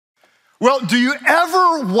Well, do you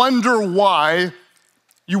ever wonder why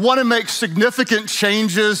you want to make significant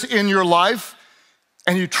changes in your life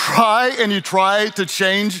and you try to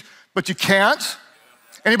change, but you can't?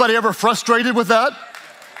 Anybody ever frustrated with that?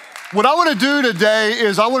 What I want to do today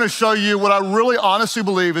is I want to show you what I really honestly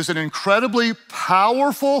believe is an incredibly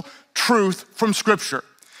powerful truth from Scripture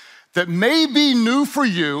that may be new for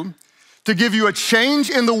you to give you a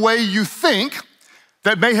change in the way you think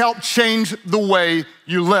that may help change the way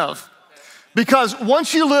you live. Because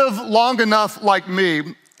once you live long enough like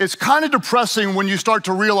me, it's kind of depressing when you start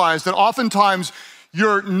to realize that oftentimes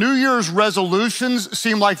your New Year's resolutions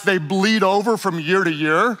seem like they bleed over from year to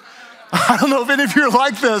year. I don't know if any of you are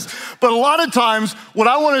like this, but a lot of times what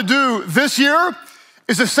I want to do this year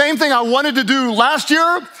is the same thing I wanted to do last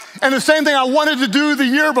year and the same thing I wanted to do the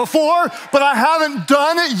year before, but I haven't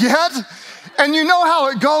done it yet. And you know how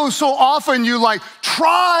it goes. So often you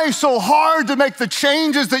try so hard to make the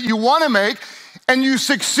changes that you want to make, and you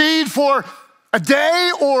succeed for a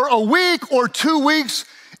day or a week or 2 weeks,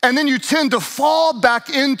 and then you tend to fall back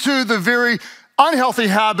into the very unhealthy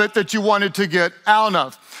habit that you wanted to get out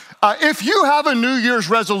of. If you have a New Year's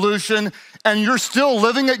resolution and you're still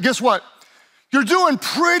living it, guess what? You're doing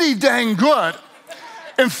pretty dang good.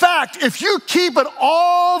 In fact, if you keep it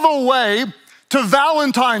all the way to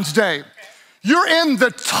Valentine's Day, you're in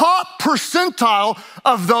the top percentile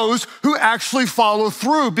of those who actually follow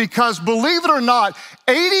through, because believe it or not,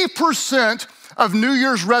 80% of New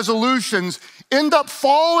Year's resolutions end up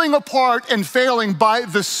falling apart and failing by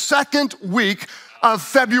the second week of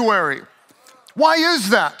February. Why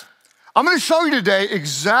is that? I'm gonna show you today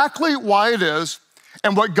exactly why it is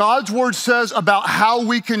and what God's word says about how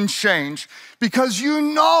we can change. Because you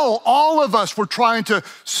know, all of us were trying to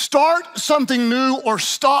start something new or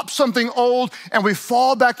stop something old, and we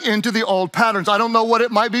fall back into the old patterns. I don't know what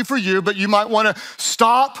it might be for you, but you might wanna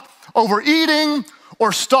stop overeating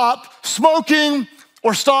or stop smoking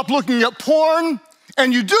or stop looking at porn,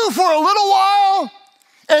 and you do for a little while,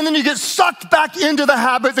 and then you get sucked back into the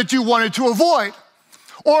habit that you wanted to avoid.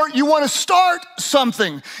 Or you want to start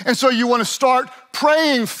something, and so you want to start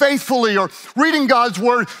praying faithfully or reading God's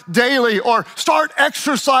word daily or start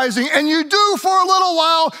exercising, and you do for a little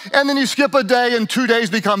while, and then you skip a day, and 2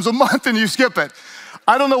 days becomes a month, and you skip it.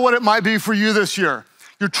 I don't know what it might be for you this year.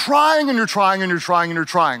 You're trying and you're trying and you're trying and you're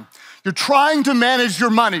trying. You're trying to manage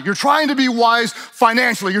your money. You're trying to be wise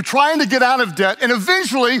financially. You're trying to get out of debt, and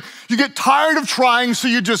eventually you get tired of trying, so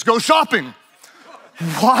you just go shopping.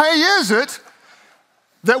 Why is it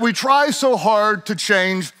that we try so hard to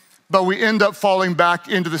change, but we end up falling back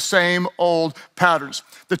into the same old patterns?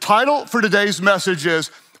 The title for today's message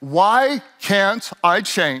is, Why Can't I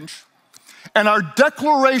Change? And our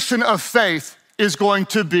declaration of faith is going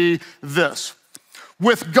to be this: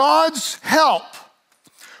 with God's help,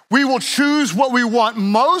 we will choose what we want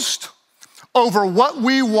most over what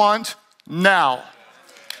we want now.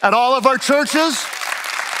 At all of our churches,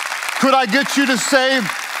 could I get you to say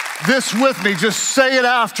this with me? Just say it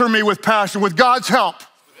after me with passion. With God's help,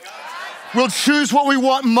 we'll choose what we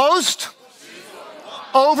want most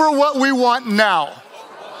over what we want now.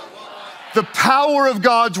 The power of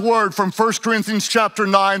God's word from 1 Corinthians chapter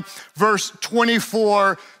 9, verse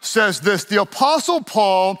 24 says this. The Apostle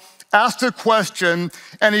Paul asked a question,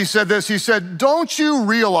 and he said this. He said, don't you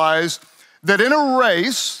realize that in a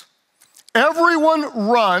race, everyone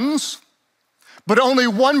runs, but only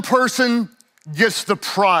one person gets the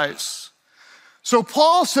prize? So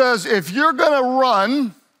Paul says, if you're gonna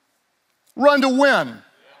run to win.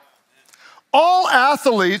 All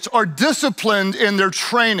athletes are disciplined in their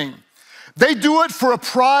training. They do it for a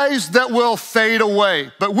prize that will fade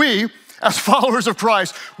away. But we, as followers of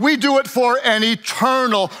Christ, we do it for an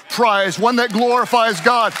eternal prize, one that glorifies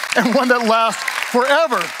God and one that lasts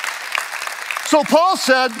forever. So Paul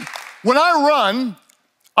said, when I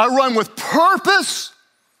run with purpose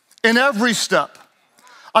in every step.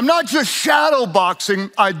 I'm not just shadow boxing,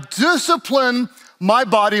 I discipline my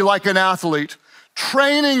body like an athlete,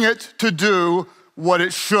 training it to do what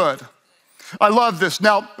it should. I love this.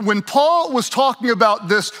 Now, when Paul was talking about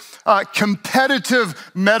this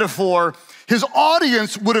competitive metaphor, his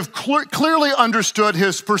audience would have clearly understood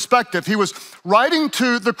his perspective. He was writing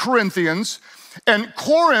to the Corinthians, and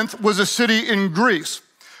Corinth was a city in Greece.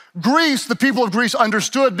 Greece, the people of Greece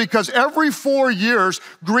understood because every 4 years,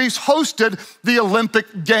 Greece hosted the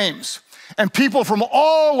Olympic Games, and people from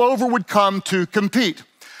all over would come to compete.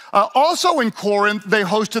 Also in Corinth, they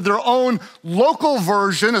hosted their own local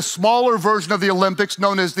version, a smaller version of the Olympics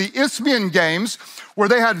known as the Isthmian Games, where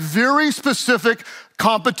they had very specific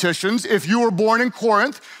competitions. If you were born in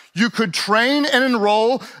Corinth, You could train and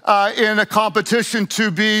enroll in a competition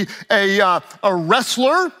to be a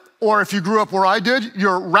wrestler, or if you grew up where I did,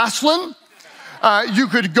 you're wrestling. You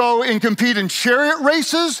could go and compete in chariot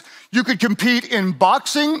races. You could compete in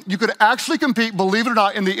boxing. You could actually compete, believe it or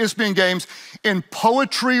not, in the Isthmian Games in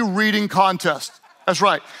poetry reading contests. That's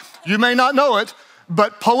right. You may not know it,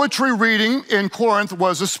 but poetry reading in Corinth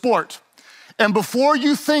was a sport. And before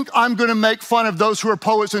you think I'm gonna make fun of those who are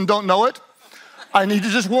poets and don't know it, I need to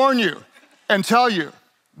just warn you and tell you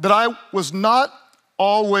that I was not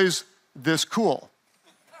always this cool.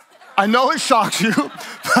 I know it shocks you, but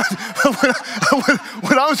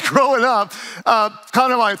when I was growing up,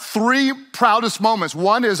 kind of my three proudest moments.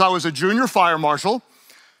 One is I was a junior fire marshal.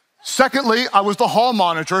 Secondly, I was the hall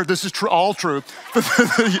monitor. This is all true.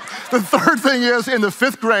 The third thing is, in the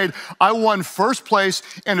 5th grade, I won first place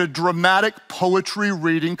in a dramatic poetry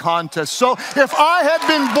reading contest. So if I had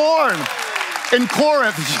been born in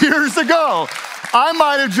Corinth years ago, I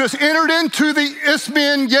might have just entered into the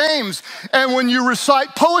Isthmian Games. And when you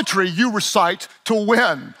recite poetry, you recite to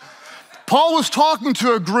win. Paul was talking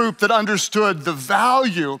to a group that understood the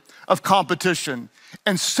value of competition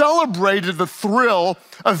and celebrated the thrill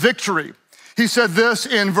of victory. He said this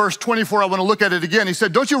in verse 24. I want to look at it again. He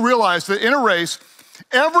said, don't you realize that in a race,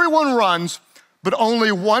 everyone runs, but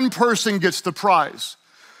only one person gets the prize?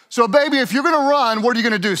 So baby, if you're gonna run, what are you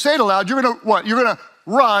gonna do? Say it aloud. You're gonna what? You're gonna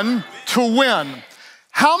run to win.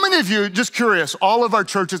 How many of you, just curious, all of our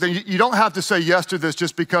churches, and you don't have to say yes to this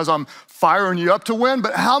just because I'm firing you up to win,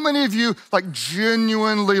 but how many of you like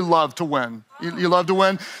genuinely love to win? You love to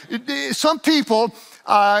win? Some people,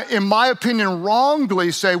 in my opinion,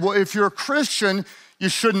 wrongly say, well, if you're a Christian, you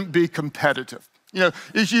shouldn't be competitive. You know,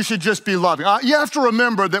 you should just be loving. You have to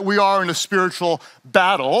remember that we are in a spiritual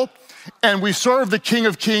battle, and we serve the King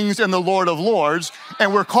of Kings and the Lord of Lords,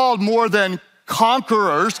 and we're called more than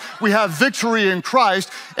conquerors. We have victory in Christ.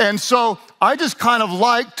 And so I just kind of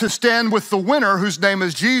like to stand with the winner, whose name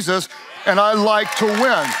is Jesus, and I like to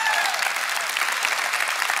win.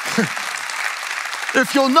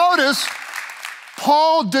 If you'll notice,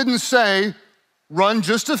 Paul didn't say run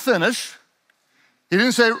just to finish. He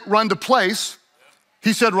didn't say run to place.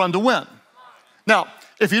 He said run to win. Now,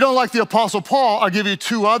 if you don't like the Apostle Paul, I'll give you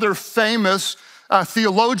two other famous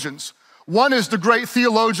theologians. One is the great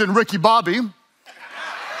theologian Ricky Bobby,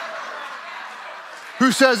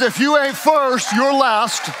 who says, if you ain't first, you're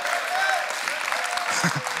last.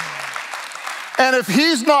 And if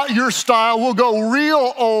he's not your style, we'll go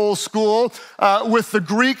real old school with the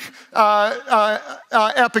Greek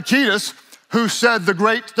Epictetus, who said, the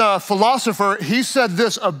great philosopher, he said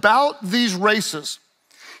this about these races.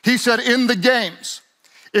 He said, in the games,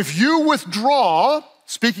 if you withdraw,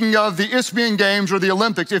 speaking of the Isthmian Games or the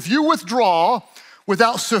Olympics, if you withdraw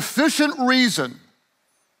without sufficient reason,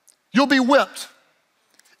 you'll be whipped.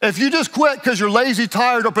 If you just quit because you're lazy,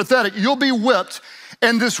 tired, or pathetic, you'll be whipped.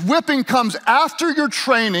 And this whipping comes after your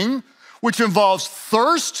training, which involves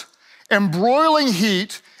thirst and broiling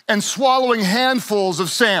heat and swallowing handfuls of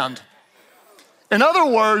sand. In other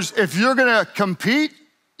words, if you're gonna compete,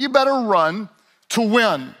 you better run to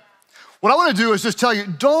win. What I wanna do is just tell you,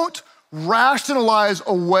 don't rationalize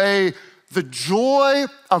away the joy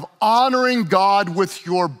of honoring God with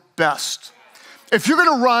your best. If you're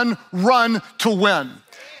gonna run, run to win.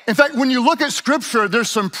 In fact, when you look at Scripture, there's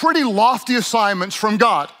some pretty lofty assignments from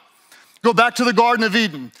God. Go back to the Garden of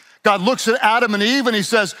Eden. God looks at Adam and Eve and he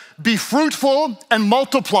says, be fruitful and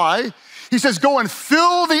multiply. He says, go and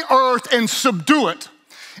fill the earth and subdue it.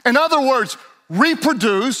 In other words,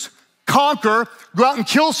 reproduce, conquer, go out and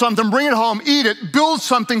kill something, bring it home, eat it, build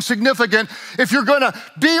something significant. If you're gonna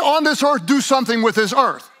be on this earth, do something with this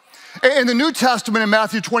earth. In the New Testament, in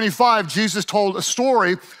Matthew 25, Jesus told a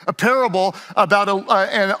story, a parable about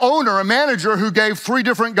an owner, a manager who gave 3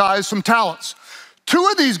 different guys some talents. 2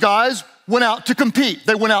 of these guys went out to compete.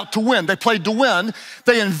 They went out to win. They played to win.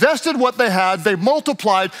 They invested what they had. They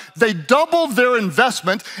multiplied. They doubled their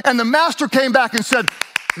investment. And the master came back and said,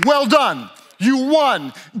 well done. You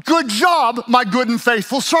won. Good job, my good and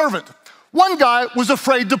faithful servant. One guy was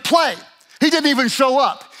afraid to play. He didn't even show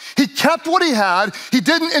up. He kept what he had. He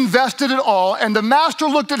didn't invest it at all. And the master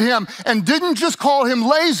looked at him and didn't just call him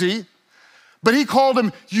lazy, but he called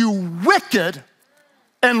him, you wicked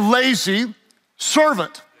and lazy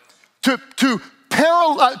servant. To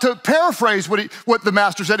paraphrase what the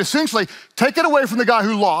master said, essentially, take it away from the guy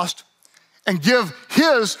who lost and give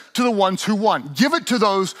his to the ones who won. Give it to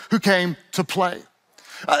those who came to play.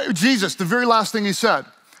 Jesus, the very last thing he said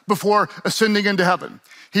before ascending into heaven,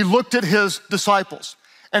 he looked at his disciples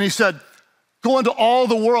and he said, go into all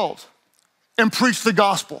the world and preach the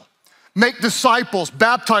gospel. Make disciples,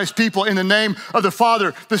 baptize people in the name of the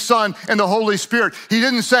Father, the Son, and the Holy Spirit. He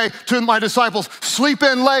didn't say to my disciples, sleep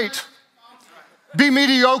in late, be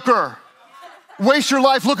mediocre, waste your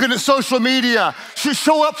life looking at social media,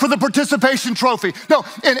 show up for the participation trophy. No,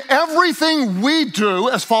 in everything we do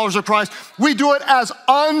as followers of Christ, we do it as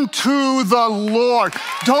unto the Lord.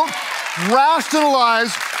 Don't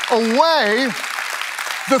rationalize away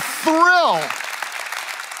the thrill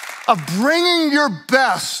of bringing your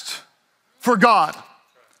best for God.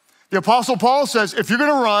 The Apostle Paul says, if you're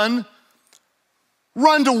gonna run,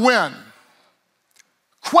 run to win.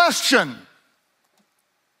 Question,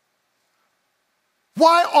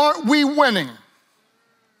 why aren't we winning?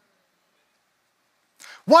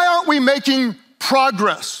 Why aren't we making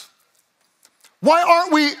progress? Why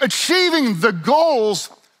aren't we achieving the goals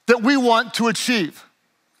that we want to achieve?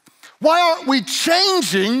 Why aren't we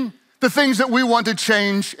changing the things that we want to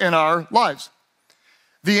change in our lives?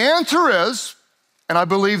 The answer is, and I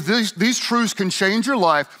believe these truths can change your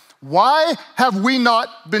life, why have we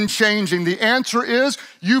not been changing? The answer is,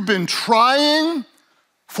 you've been trying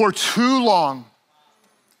for too long.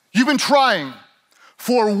 You've been trying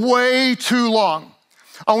for way too long.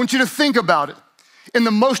 I want you to think about it. In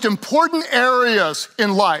the most important areas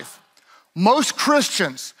in life, most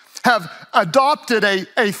Christians have adopted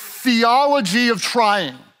a theology of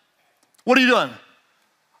trying. What are you doing?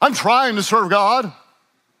 I'm trying to serve God.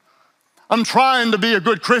 I'm trying to be a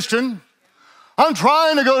good Christian. I'm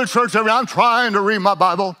trying to go to church every night. I'm trying to read my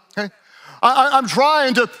Bible. Okay? I'm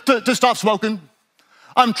trying to stop smoking.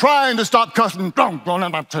 I'm trying to stop cussing. Don't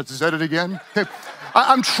said it again. Okay?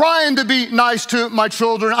 I'm trying to be nice to my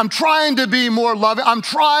children. I'm trying to be more loving. I'm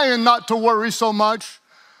trying not to worry so much.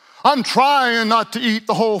 I'm trying not to eat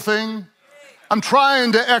the whole thing. I'm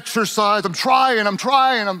trying to exercise. I'm trying. I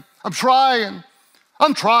mean,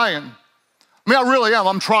 I really am.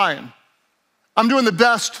 I'm trying. I'm doing the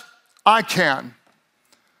best I can.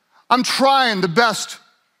 I'm trying the best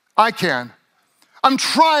I can. I'm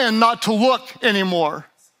trying not to look anymore.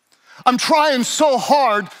 I'm trying so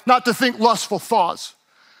hard not to think lustful thoughts.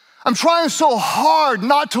 I'm trying so hard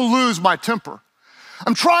not to lose my temper.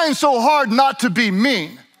 I'm trying so hard not to be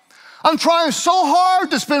mean. I'm trying so hard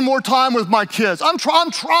to spend more time with my kids. I'm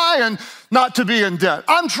trying not to be in debt.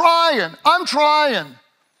 I'm trying.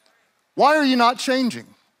 Why are you not changing?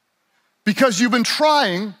 Because you've been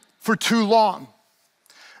trying for too long.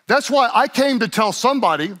 That's why I came to tell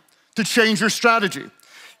somebody to change your strategy.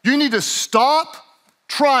 You need to stop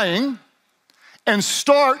trying and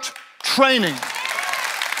start training.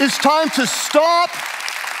 It's time to stop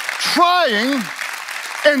trying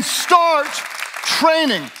and start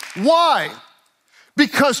training. Why?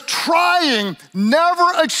 Because trying never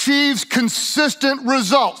achieves consistent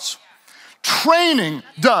results. Training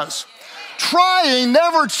does. Trying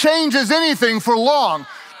never changes anything for long.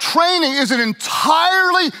 Training is an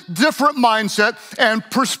entirely different mindset and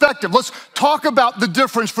perspective. Let's talk about the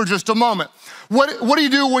difference for just a moment. What do you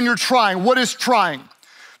do when you're trying? What is trying?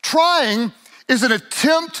 Trying is an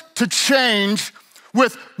attempt to change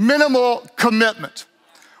with minimal commitment.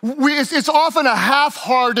 It's often a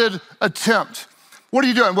half-hearted attempt. What are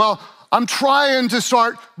you doing? Well, I'm trying to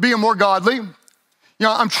start being more godly.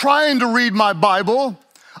 I'm trying to read my Bible.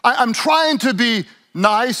 I'm trying to be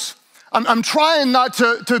nice. I'm trying not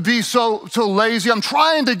to be so lazy. I'm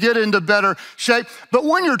trying to get into better shape. But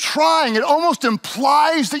when you're trying, it almost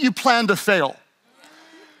implies that you plan to fail.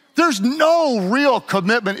 There's no real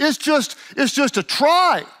commitment. It's just a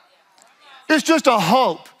try. It's just a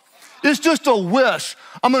hope. It's just a wish.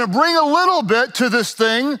 I'm gonna bring a little bit to this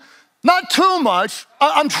thing, not too much.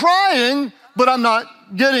 I'm trying, but I'm not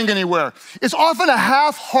getting anywhere. It's often a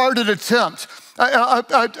half-hearted attempt,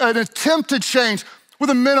 an attempt to change with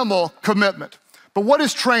a minimal commitment. But what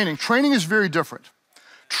is training? Training is very different.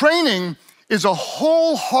 Training is a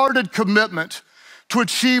wholehearted commitment to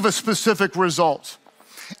achieve a specific result.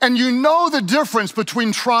 And you know the difference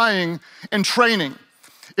between trying and training.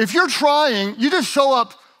 If you're trying, you just show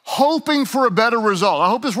up hoping for a better result. I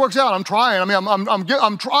hope this works out. I'm trying.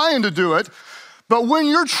 I'm trying to do it. But when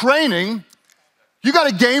you're training, you got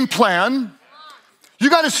a game plan. You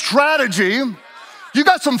got a strategy. You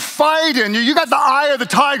got some fight in you. You got the eye of the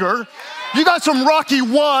tiger. You got some Rocky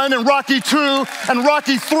 1 and Rocky 2 and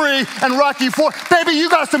Rocky 3 and Rocky 4. Baby, you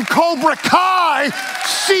got some Cobra Kai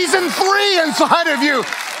season 3 inside of you.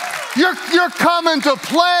 You're coming to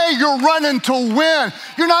play, you're running to win.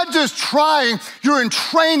 You're not just trying, you're in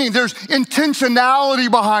training. There's intentionality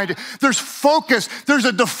behind it. There's focus, there's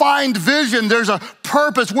a defined vision, there's a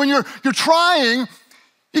purpose. When you're trying,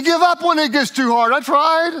 you give up when it gets too hard. I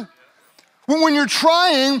tried. When you're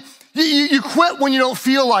trying, you quit when you don't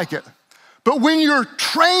feel like it. But when you're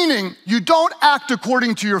training, you don't act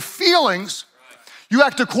according to your feelings, you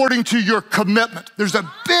act according to your commitment. There's a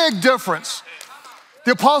big difference.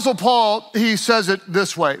 The Apostle Paul, he says it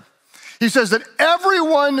this way. He says that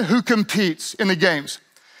everyone who competes in the games,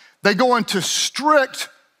 they go into strict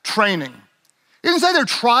training. He didn't say they're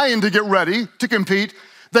trying to get ready to compete.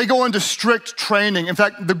 They go into strict training. In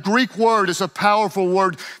fact, the Greek word is a powerful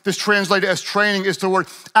word that's translated as training. It's the word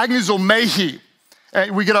agnizomehi.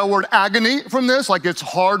 And we get our word agony from this, like it's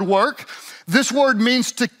hard work. This word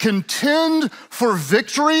means to contend for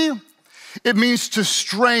victory. It means to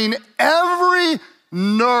strain every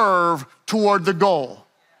nerve toward the goal.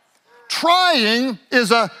 Trying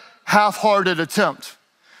is a half-hearted attempt.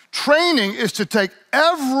 Training is to take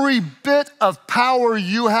every bit of power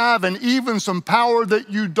you have and even some power that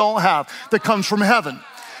you don't have that comes from heaven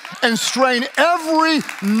and strain every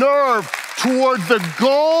nerve toward the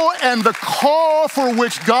goal and the call for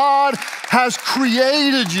which God has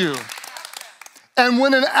created you. And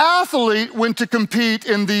when an athlete went to compete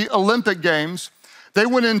in the Olympic Games, they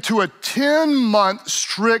went into a 10-month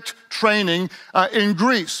strict training in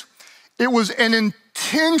Greece. It was an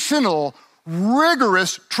intentional,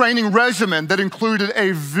 rigorous training regimen that included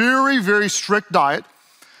a very, very strict diet,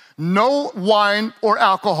 no wine or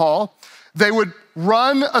alcohol. They would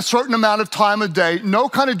run a certain amount of time a day, no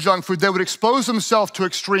kind of junk food. They would expose themselves to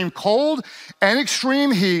extreme cold and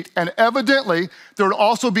extreme heat, and evidently, there would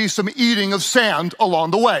also be some eating of sand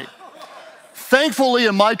along the way. Thankfully,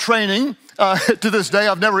 in my training, to this day,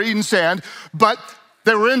 I've never eaten sand, but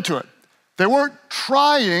they were into it. They weren't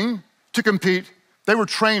trying to compete, they were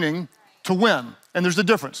training to win, and there's a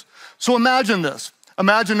difference. So imagine this.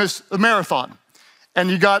 Imagine this, a marathon, and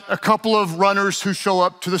you got a couple of runners who show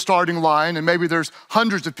up to the starting line, and maybe there's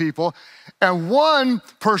hundreds of people, and one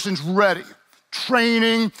person's ready,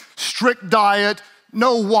 training, strict diet,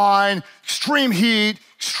 no wine, extreme heat,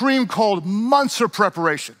 extreme cold, months of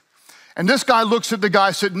preparation. And this guy looks at the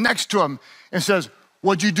guy sitting next to him and says,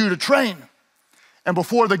 "What'd you do to train?" And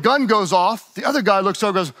before the gun goes off, the other guy looks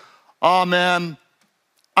over and goes, "Oh man,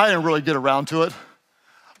 I didn't really get around to it.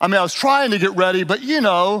 I mean, I was trying to get ready, but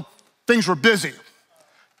things were busy.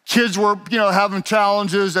 Kids were, having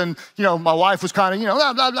challenges, and, my wife was kind of,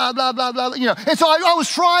 blah, blah, blah, blah, blah, blah, And so I was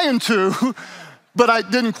trying to, but I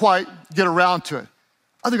didn't quite get around to it."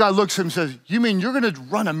 Other guy looks at him and says, "You mean you're gonna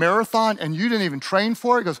run a marathon and you didn't even train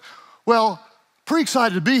for it?" He goes, "Well, pretty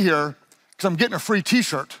excited to be here because I'm getting a free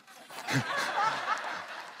t-shirt."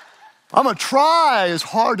 I'm gonna try as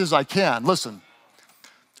hard as I can. Listen,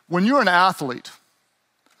 when you're an athlete,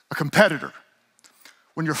 a competitor,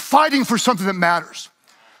 when you're fighting for something that matters,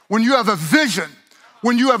 when you have a vision,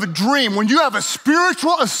 when you have a dream, when you have a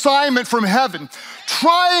spiritual assignment from heaven,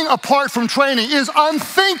 trying apart from training is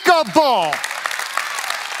unthinkable.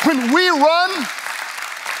 When we run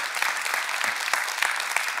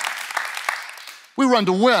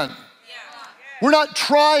to win. We're not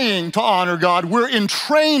trying to honor God, we're in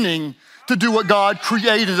training to do what God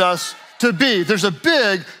created us to be. There's a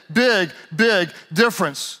big, big, big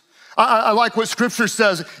difference. I like what Scripture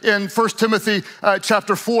says in 1 Timothy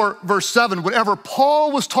chapter 4, verse 7. Whenever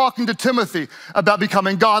Paul was talking to Timothy about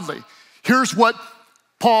becoming godly, here's what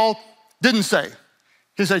Paul didn't say.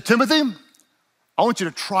 He said, "Timothy, I want you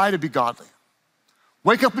to try to be godly.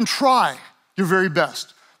 Wake up and try your very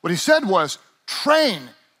best." What he said was, train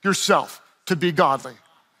yourself to be godly.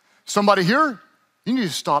 Somebody here, you need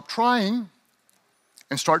to stop trying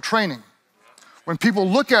and start training. When people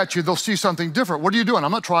look at you, they'll see something different. What are you doing?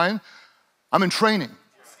 "I'm not trying, I'm in training.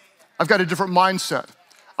 I've got a different mindset.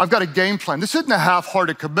 I've got a game plan." This isn't a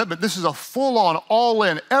half-hearted commitment. This is a full-on,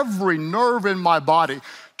 all-in, every nerve in my body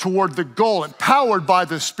toward the goal, empowered by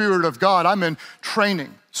the Spirit of God. I'm in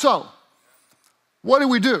training. So, what do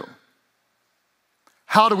we do?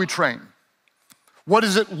 How do we train? What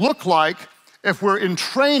does it look like if we're in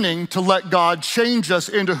training to let God change us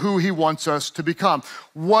into who He wants us to become?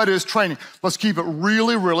 What is training? Let's keep it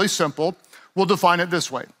really, really simple. We'll define it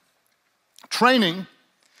this way. Training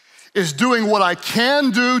is doing what I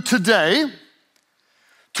can do today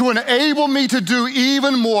to enable me to do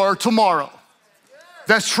even more tomorrow.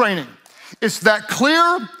 That's training. It's that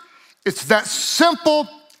clear, it's that simple,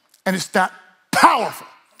 and it's that powerful.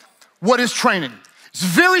 What is training? It's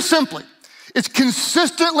very simply, it's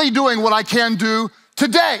consistently doing what I can do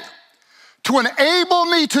today to enable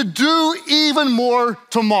me to do even more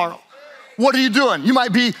tomorrow. What are you doing? You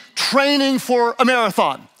might be training for a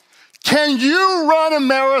marathon. Can you run a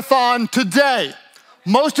marathon today?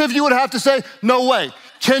 Most of you would have to say, no way.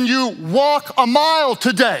 Can you walk a mile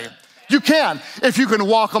today? You can. If you can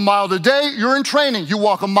walk a mile today, you're in training. You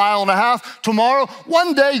walk a mile and a half tomorrow.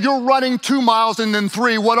 One day you're running 2 miles and then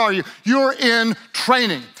 3. What are you? You're in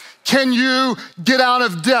training. Can you get out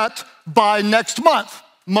of debt by next month?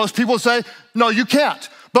 Most people say, no, you can't.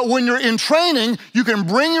 But when you're in training, you can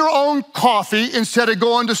bring your own coffee instead of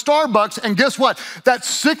going to Starbucks. And guess what?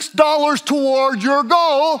 That's $6 toward your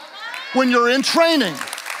goal when you're in training.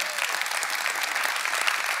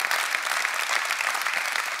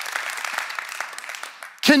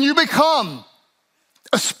 Can you become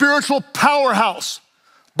a spiritual powerhouse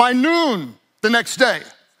by noon the next day?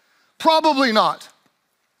 Probably not.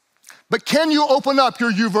 But can you open up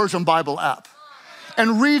your YouVersion Bible app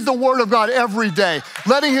and read the Word of God every day,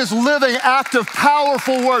 letting His living, active,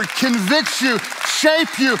 powerful Word convict you,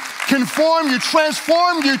 shape you, conform you,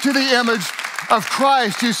 transform you to the image of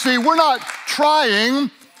Christ? You see, we're not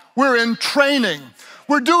trying, we're in training.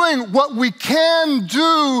 We're doing what we can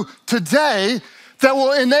do today that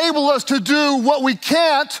will enable us to do what we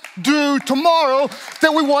can't do tomorrow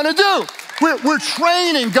that we want to do. We're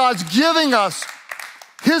training. God's giving us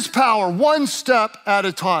His power one step at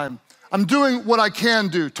a time. I'm doing what I can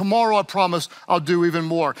do. Tomorrow, I promise, I'll do even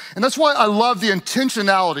more. And that's why I love the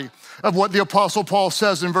intentionality of what the Apostle Paul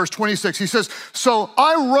says in verse 26. He says, so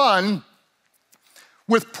I run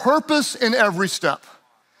with purpose in every step.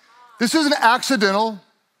 This isn't accidental.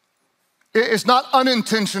 It's not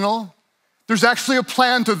unintentional. There's actually a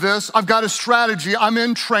plan to this. I've got a strategy. I'm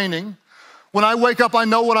in training. When I wake up, I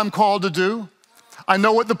know what I'm called to do. I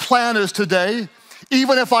know what the plan is today.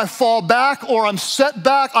 Even if I fall back or I'm set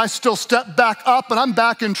back, I still step back up and I'm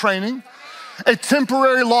back in training. A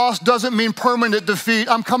temporary loss doesn't mean permanent defeat.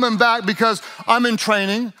 I'm coming back because I'm in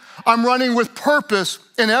training. I'm running with purpose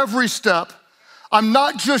in every step. I'm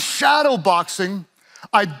not just shadow boxing.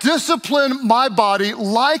 I discipline my body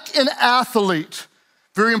like an athlete.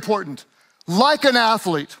 Very important. Like an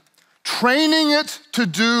athlete, training it to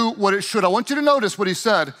do what it should. I want you to notice what he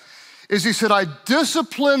said, is he said, I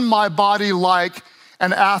discipline my body like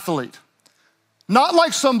an athlete. Not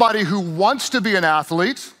like somebody who wants to be an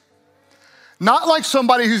athlete, not like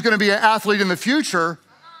somebody who's gonna be an athlete in the future,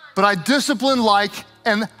 but I discipline like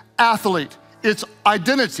an athlete. It's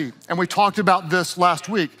identity, and we talked about this last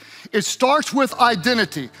week. It starts with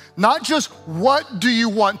identity, not just what do you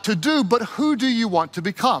want to do, but who do you want to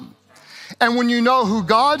become? And when you know who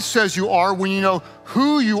God says you are, when you know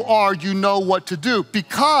who you are, you know what to do.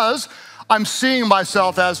 Because I'm seeing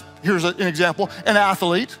myself as, here's an example, an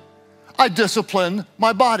athlete, I discipline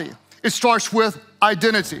my body. It starts with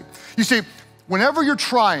identity. You see, whenever you're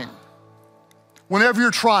trying,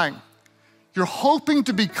 you're hoping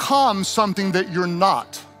to become something that you're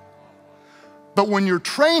not. But when you're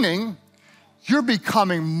training, you're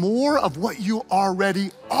becoming more of what you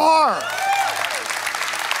already are.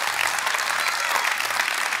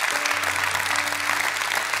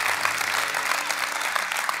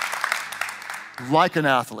 Like an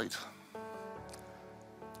athlete,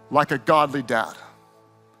 like a godly dad,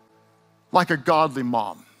 like a godly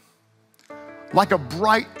mom, like a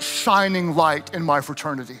bright, shining light in my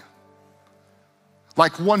fraternity,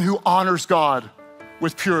 like one who honors God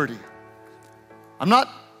with purity. I'm not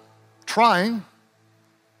trying,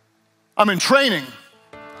 I'm in training.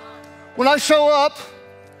 When I show up,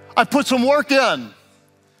 I put some work in.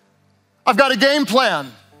 I've got a game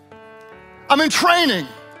plan. I'm in training.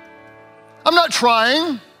 I'm not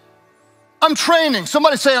trying, I'm training.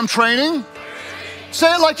 Somebody say, I'm training.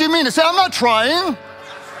 Say it like you mean it. Say, I'm not trying,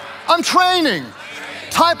 I'm training.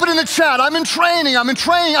 Type it in the chat, I'm in training, I'm in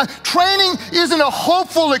training. Training isn't a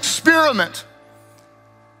hopeful experiment.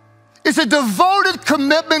 It's a devoted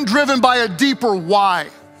commitment driven by a deeper why.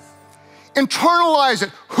 Internalize it,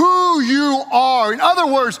 who you are. In other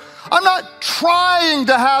words, I'm not trying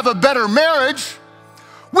to have a better marriage.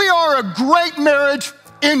 We are a great marriage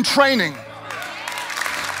in training.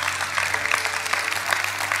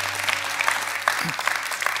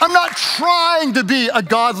 I'm not trying to be a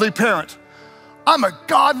godly parent. I'm a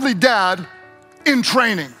godly dad in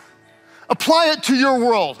training. Apply it to your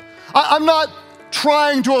world. I'm not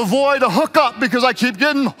trying to avoid a hookup because I keep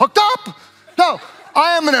getting hooked up. No,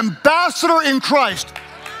 I am an ambassador in Christ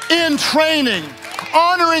in training,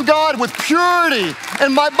 honoring God with purity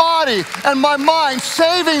in my body and my mind,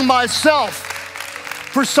 saving myself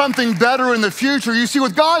for something better in the future. You see,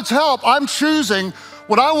 with God's help, I'm choosing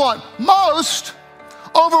what I want most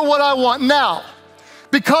over what I want now.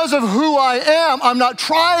 Because of who I am, I'm not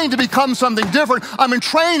trying to become something different. I'm in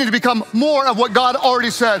training to become more of what God already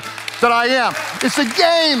said that I am. It's a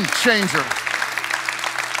game changer.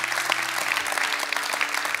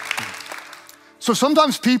 So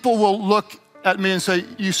sometimes people will look at me and say,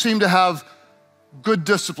 you seem to have good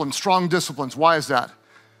discipline, strong disciplines. Why is that?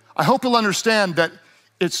 I hope you'll understand that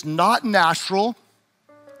it's not natural.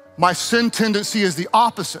 My sin tendency is the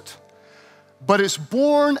opposite, but it's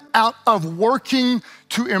born out of working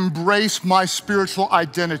to embrace my spiritual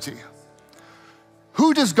identity.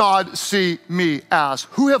 Who does God see me as?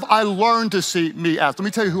 Who have I learned to see me as? Let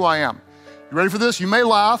me tell you who I am. You ready for this? You may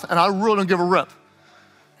laugh, and I really don't give a rip,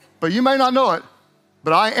 but you may not know it,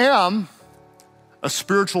 but I am a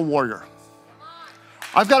spiritual warrior.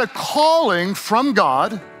 I've got a calling from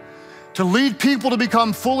God to lead people to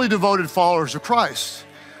become fully devoted followers of Christ.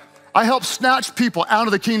 I help snatch people out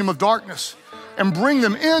of the kingdom of darkness and bring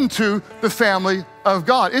them into the family of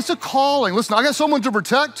God. It's a calling. Listen, I got someone to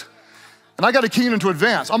protect, and I got a kingdom to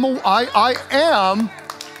advance. I am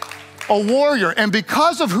a warrior, and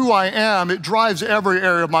because of who I am, it drives every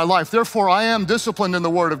area of my life. Therefore, I am disciplined in the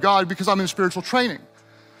Word of God because I'm in spiritual training.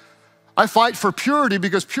 I fight for purity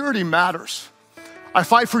because purity matters. I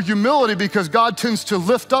fight for humility because God tends to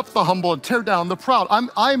lift up the humble and tear down the proud.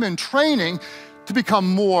 I'm in training to become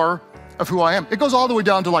more of who I am. It goes all the way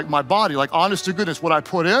down to like my body, like honest to goodness, what I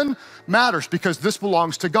put in matters because this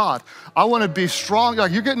belongs to God. I wanna be strong,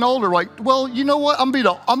 like you're getting older, like, well, you know what? I'm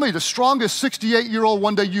gonna be the strongest 68-year-old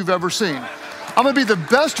one day you've ever seen. I'm gonna be the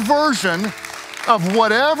best version of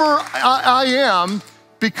whatever I am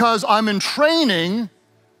because I'm in training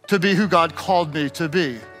to be who God called me to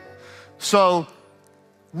be. So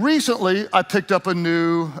recently, I picked up a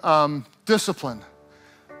new discipline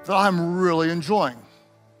that I'm really enjoying.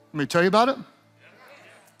 Let me tell you about it.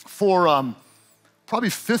 For probably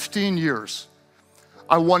 15 years,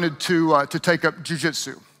 I wanted to take up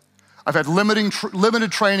jujitsu. I've had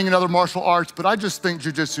limited training in other martial arts, but I just think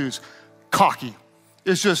jujitsu's cocky.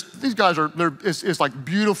 It's just, these guys are, it's like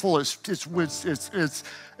beautiful, it's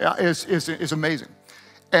amazing.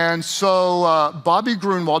 And so Bobby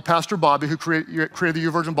Grunwald, Pastor Bobby, who created the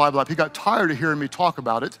YouVersion Bible app, he got tired of hearing me talk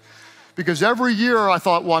about it because every year I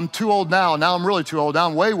thought, well, I'm too old now. Now I'm really too old. Now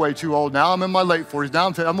I'm way, way too old. Now I'm in my late 40s.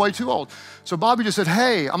 Now I'm way too old. So Bobby just said,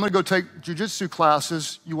 hey, I'm gonna go take jujitsu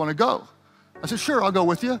classes. You wanna go? I said, sure, I'll go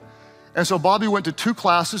with you. And so Bobby went to 2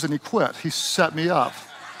 classes and he quit. He set me up.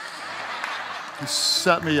 He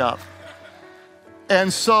set me up.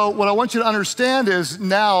 And so what I want you to understand is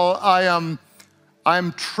now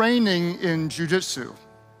I'm training in jujitsu.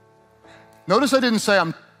 Notice I didn't say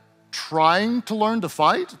I'm trying to learn to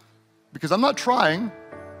fight, because I'm not trying,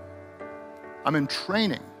 I'm in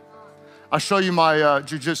training. I'll show you my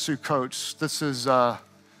jujitsu coach. This is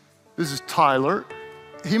Tyler.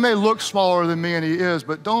 He may look smaller than me, and he is,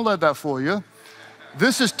 but don't let that fool you.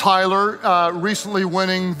 This is Tyler, recently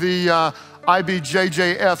winning the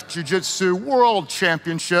IBJJF Jiu-Jitsu World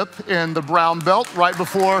Championship in the brown belt right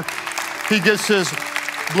before he gets his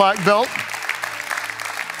black belt.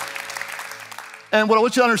 And what I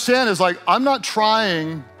want you to understand is like, I'm not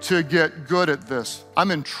trying to get good at this.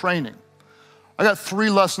 I'm in training. I got 3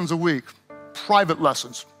 lessons a week, private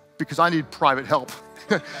lessons, because I need private help.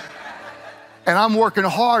 And I'm working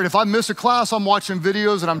hard. If I miss a class, I'm watching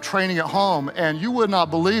videos and I'm training at home. And you would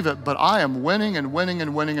not believe it, but I am winning and winning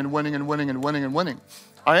and winning and winning and winning and winning and winning.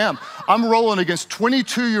 I am. I'm rolling against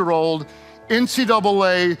 22-year-old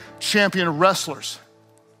NCAA champion wrestlers.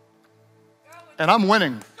 And I'm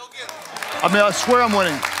winning. I mean, I swear I'm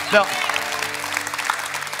winning. Now,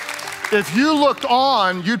 if you looked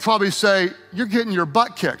on, you'd probably say, you're getting your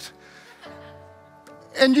butt kicked.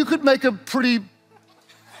 And you could make a pretty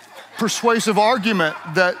persuasive argument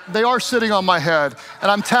that they are sitting on my head and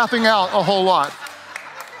I'm tapping out a whole lot.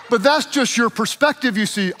 But that's just your perspective, you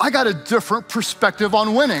see. I got a different perspective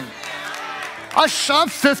on winning. I'm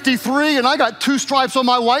 53 and I got 2 stripes on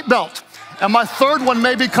my white belt. And my 3rd one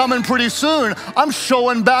may be coming pretty soon. I'm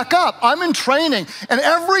showing back up. I'm in training. And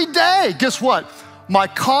every day, guess what? My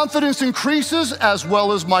confidence increases as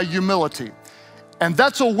well as my humility. And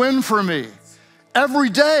that's a win for me. Every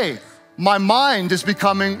day, my mind is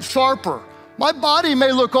becoming sharper. My body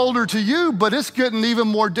may look older to you, but it's getting even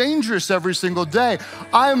more dangerous every single day.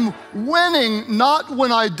 I'm winning not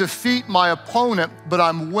when I defeat my opponent, but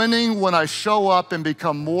I'm winning when I show up and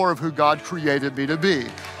become more of who God created me to be.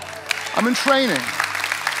 I'm in training.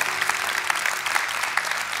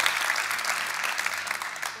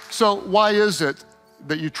 So why is it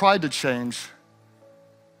that you tried to change,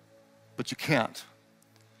 but you can't?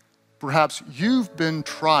 Perhaps you've been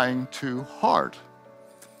trying too hard.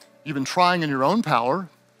 You've been trying in your own power,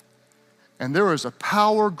 and there is a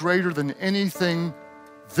power greater than anything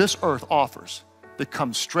this earth offers that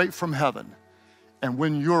comes straight from heaven. And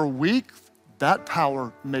when you're weak, that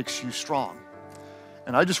power makes you strong.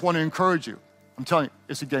 And I just want to encourage you. I'm telling you,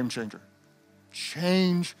 it's a game changer.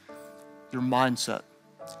 change your mindset.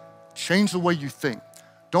 Change the way you think.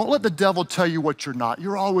 Don't let the devil tell you what you're not.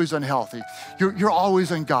 You're always unhealthy. You're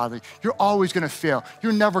always ungodly. You're always gonna fail.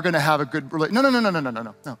 You're never gonna have a good relationship.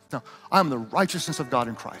 No. I am the righteousness of God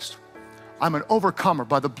in Christ. I'm an overcomer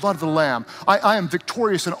by the blood of the Lamb. I am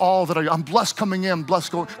victorious in all that I'm blessed coming in,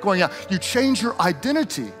 blessed going out. You change your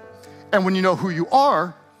identity. And when you know who you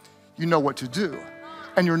are, you know what to do.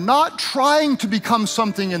 And you're not trying to become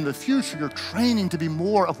something in the future. You're training to be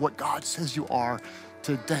more of what God says you are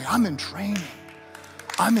today. I'm in training.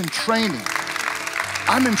 I'm in training.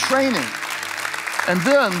 I'm in training. And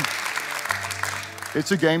then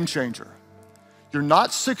it's a game changer. You're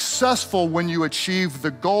not successful when you achieve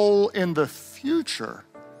the goal in the future.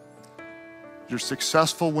 You're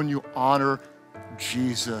successful when you honor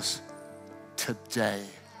Jesus today.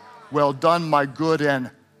 Well done, my good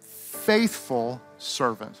and faithful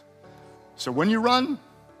servant. So when you run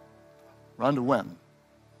to win.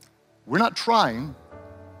 We're not trying,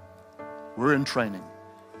 we're in training.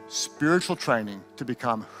 Spiritual training to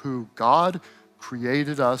become who God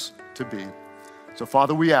created us to be. So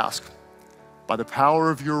Father, we ask, by the power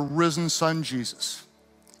of your risen Son, Jesus,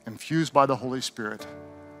 infused by the Holy Spirit,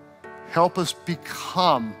 help us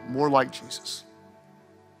become more like Jesus,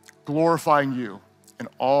 glorifying you in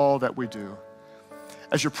all that we do.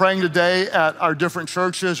 As you're praying today at our different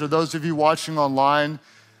churches, or those of you watching online,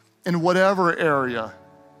 in whatever area,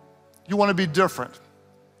 you want to be different.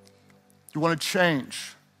 You want to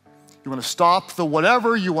change. You want to stop the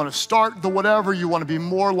whatever, you want to start the whatever, you want to be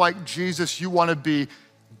more like Jesus, you want to be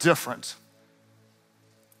different.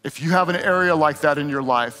 If you have an area like that in your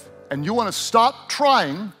life and you want to stop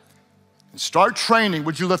trying and start training,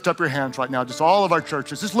 would you lift up your hands right now? Just all of our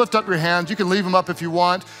churches, just lift up your hands. You can leave them up if you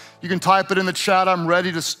want. You can type it in the chat. I'm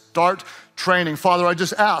ready to start training. Father, I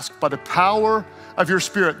just ask by the power of your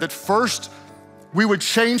Spirit that first we would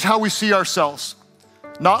change how we see ourselves.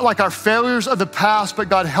 Not like our failures of the past, but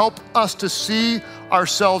God, help us to see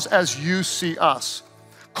ourselves as you see us.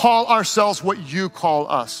 Call ourselves what you call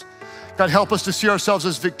us. God, help us to see ourselves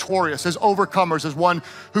as victorious, as overcomers, as one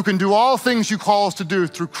who can do all things you call us to do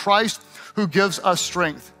through Christ who gives us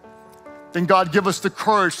strength. Then God, give us the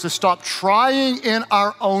courage to stop trying in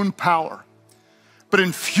our own power, but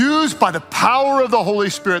infused by the power of the Holy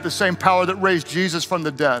Spirit, the same power that raised Jesus from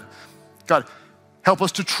the dead. God, help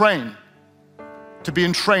us to train, to be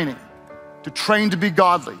in training, to train to be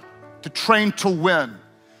godly, to train to win,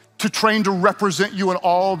 to train to represent you in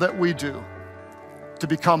all that we do, to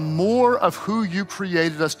become more of who you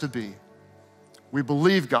created us to be. We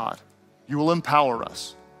believe, God, you will empower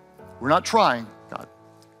us. We're not trying, God,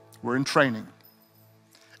 we're in training.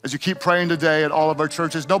 As you keep praying today at all of our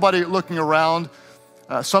churches, nobody looking around.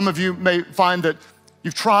 Some of you may find that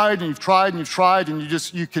you've tried and you've tried and you've tried and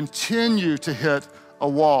you continue to hit a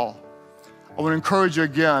wall. I want to encourage you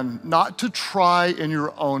again, not to try in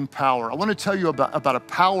your own power. I want to tell you about a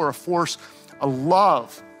power, a force, a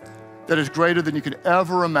love that is greater than you could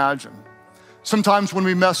ever imagine. Sometimes when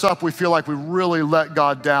we mess up, we feel like we really let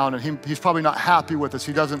God down and he's probably not happy with us.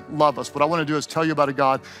 He doesn't love us. What I want to do is tell you about a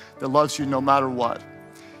God that loves you no matter what.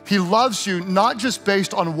 He loves you not just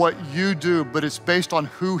based on what you do, but it's based on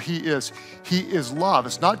who he is. He is love.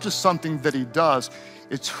 It's not just something that he does,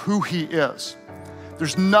 it's who he is.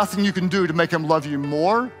 There's nothing you can do to make him love you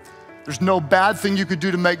more. There's no bad thing you could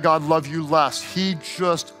do to make God love you less. He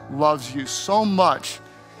just loves you so much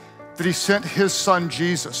that he sent his son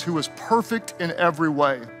Jesus, who was perfect in every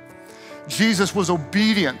way. Jesus was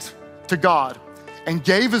obedient to God and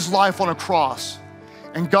gave his life on a cross.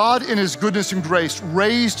 And God, in his goodness and grace,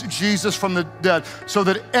 raised Jesus from the dead so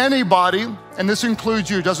that anybody, and this includes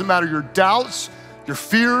you, it doesn't matter your doubts, your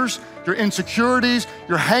fears, your insecurities,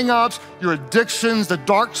 your hang-ups, your addictions, the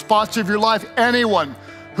dark spots of your life, anyone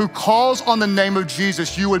who calls on the name of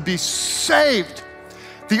Jesus, you would be saved.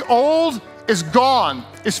 The old is gone,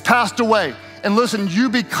 it's passed away. And listen, you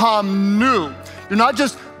become new. You're not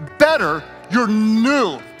just better, you're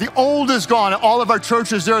new. The old is gone. At all of our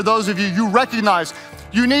churches, there are those of you, you recognize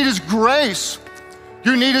you need his grace.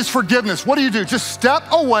 You need his forgiveness. What do? Just step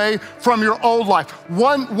away from your old life.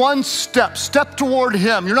 One step toward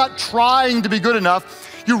him. You're not trying to be good enough.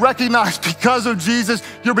 You recognize because of Jesus,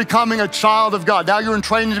 you're becoming a child of God. Now you're in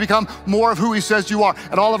training to become more of who he says you are.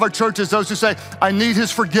 At all of our churches, those who say, I need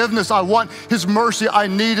his forgiveness, I want his mercy, I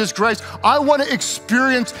need his grace. I want to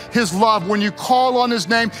experience his love. When you call on his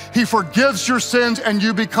name, he forgives your sins and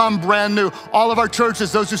you become brand new. All of our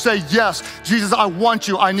churches, those who say, yes, Jesus, I want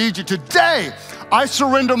you, I need you. Today, I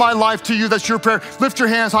surrender my life to you. That's your prayer. Lift your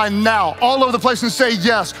hands high now, all over the place and say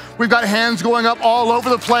yes. We've got hands going up all over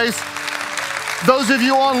the place. Those of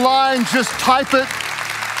you online, just type it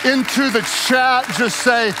into the chat. Just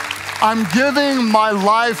say, I'm giving my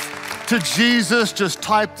life to Jesus. Just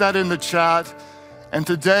type that in the chat. And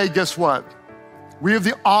today, guess what? We have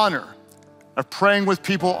the honor of praying with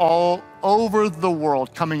people all over the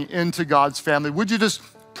world coming into God's family. Would you just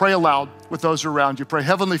pray aloud with those around you? Pray,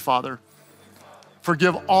 Heavenly Father,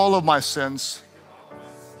 forgive all of my sins.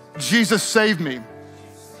 Jesus, save me.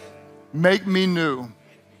 Make me new.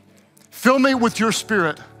 Fill me with your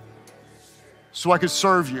Spirit so I could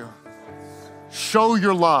serve you, show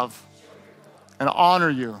your love, and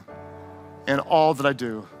honor you in all that I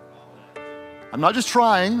do. I'm not just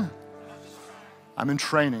trying, I'm in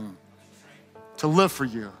training to live for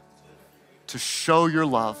you, to show your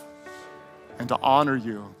love, and to honor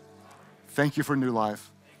you. Thank you for new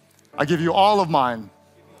life. I give you all of mine.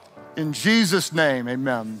 In Jesus' name,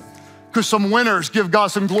 amen. Because some winners give God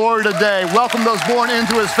some glory today. Welcome those born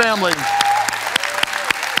into his family.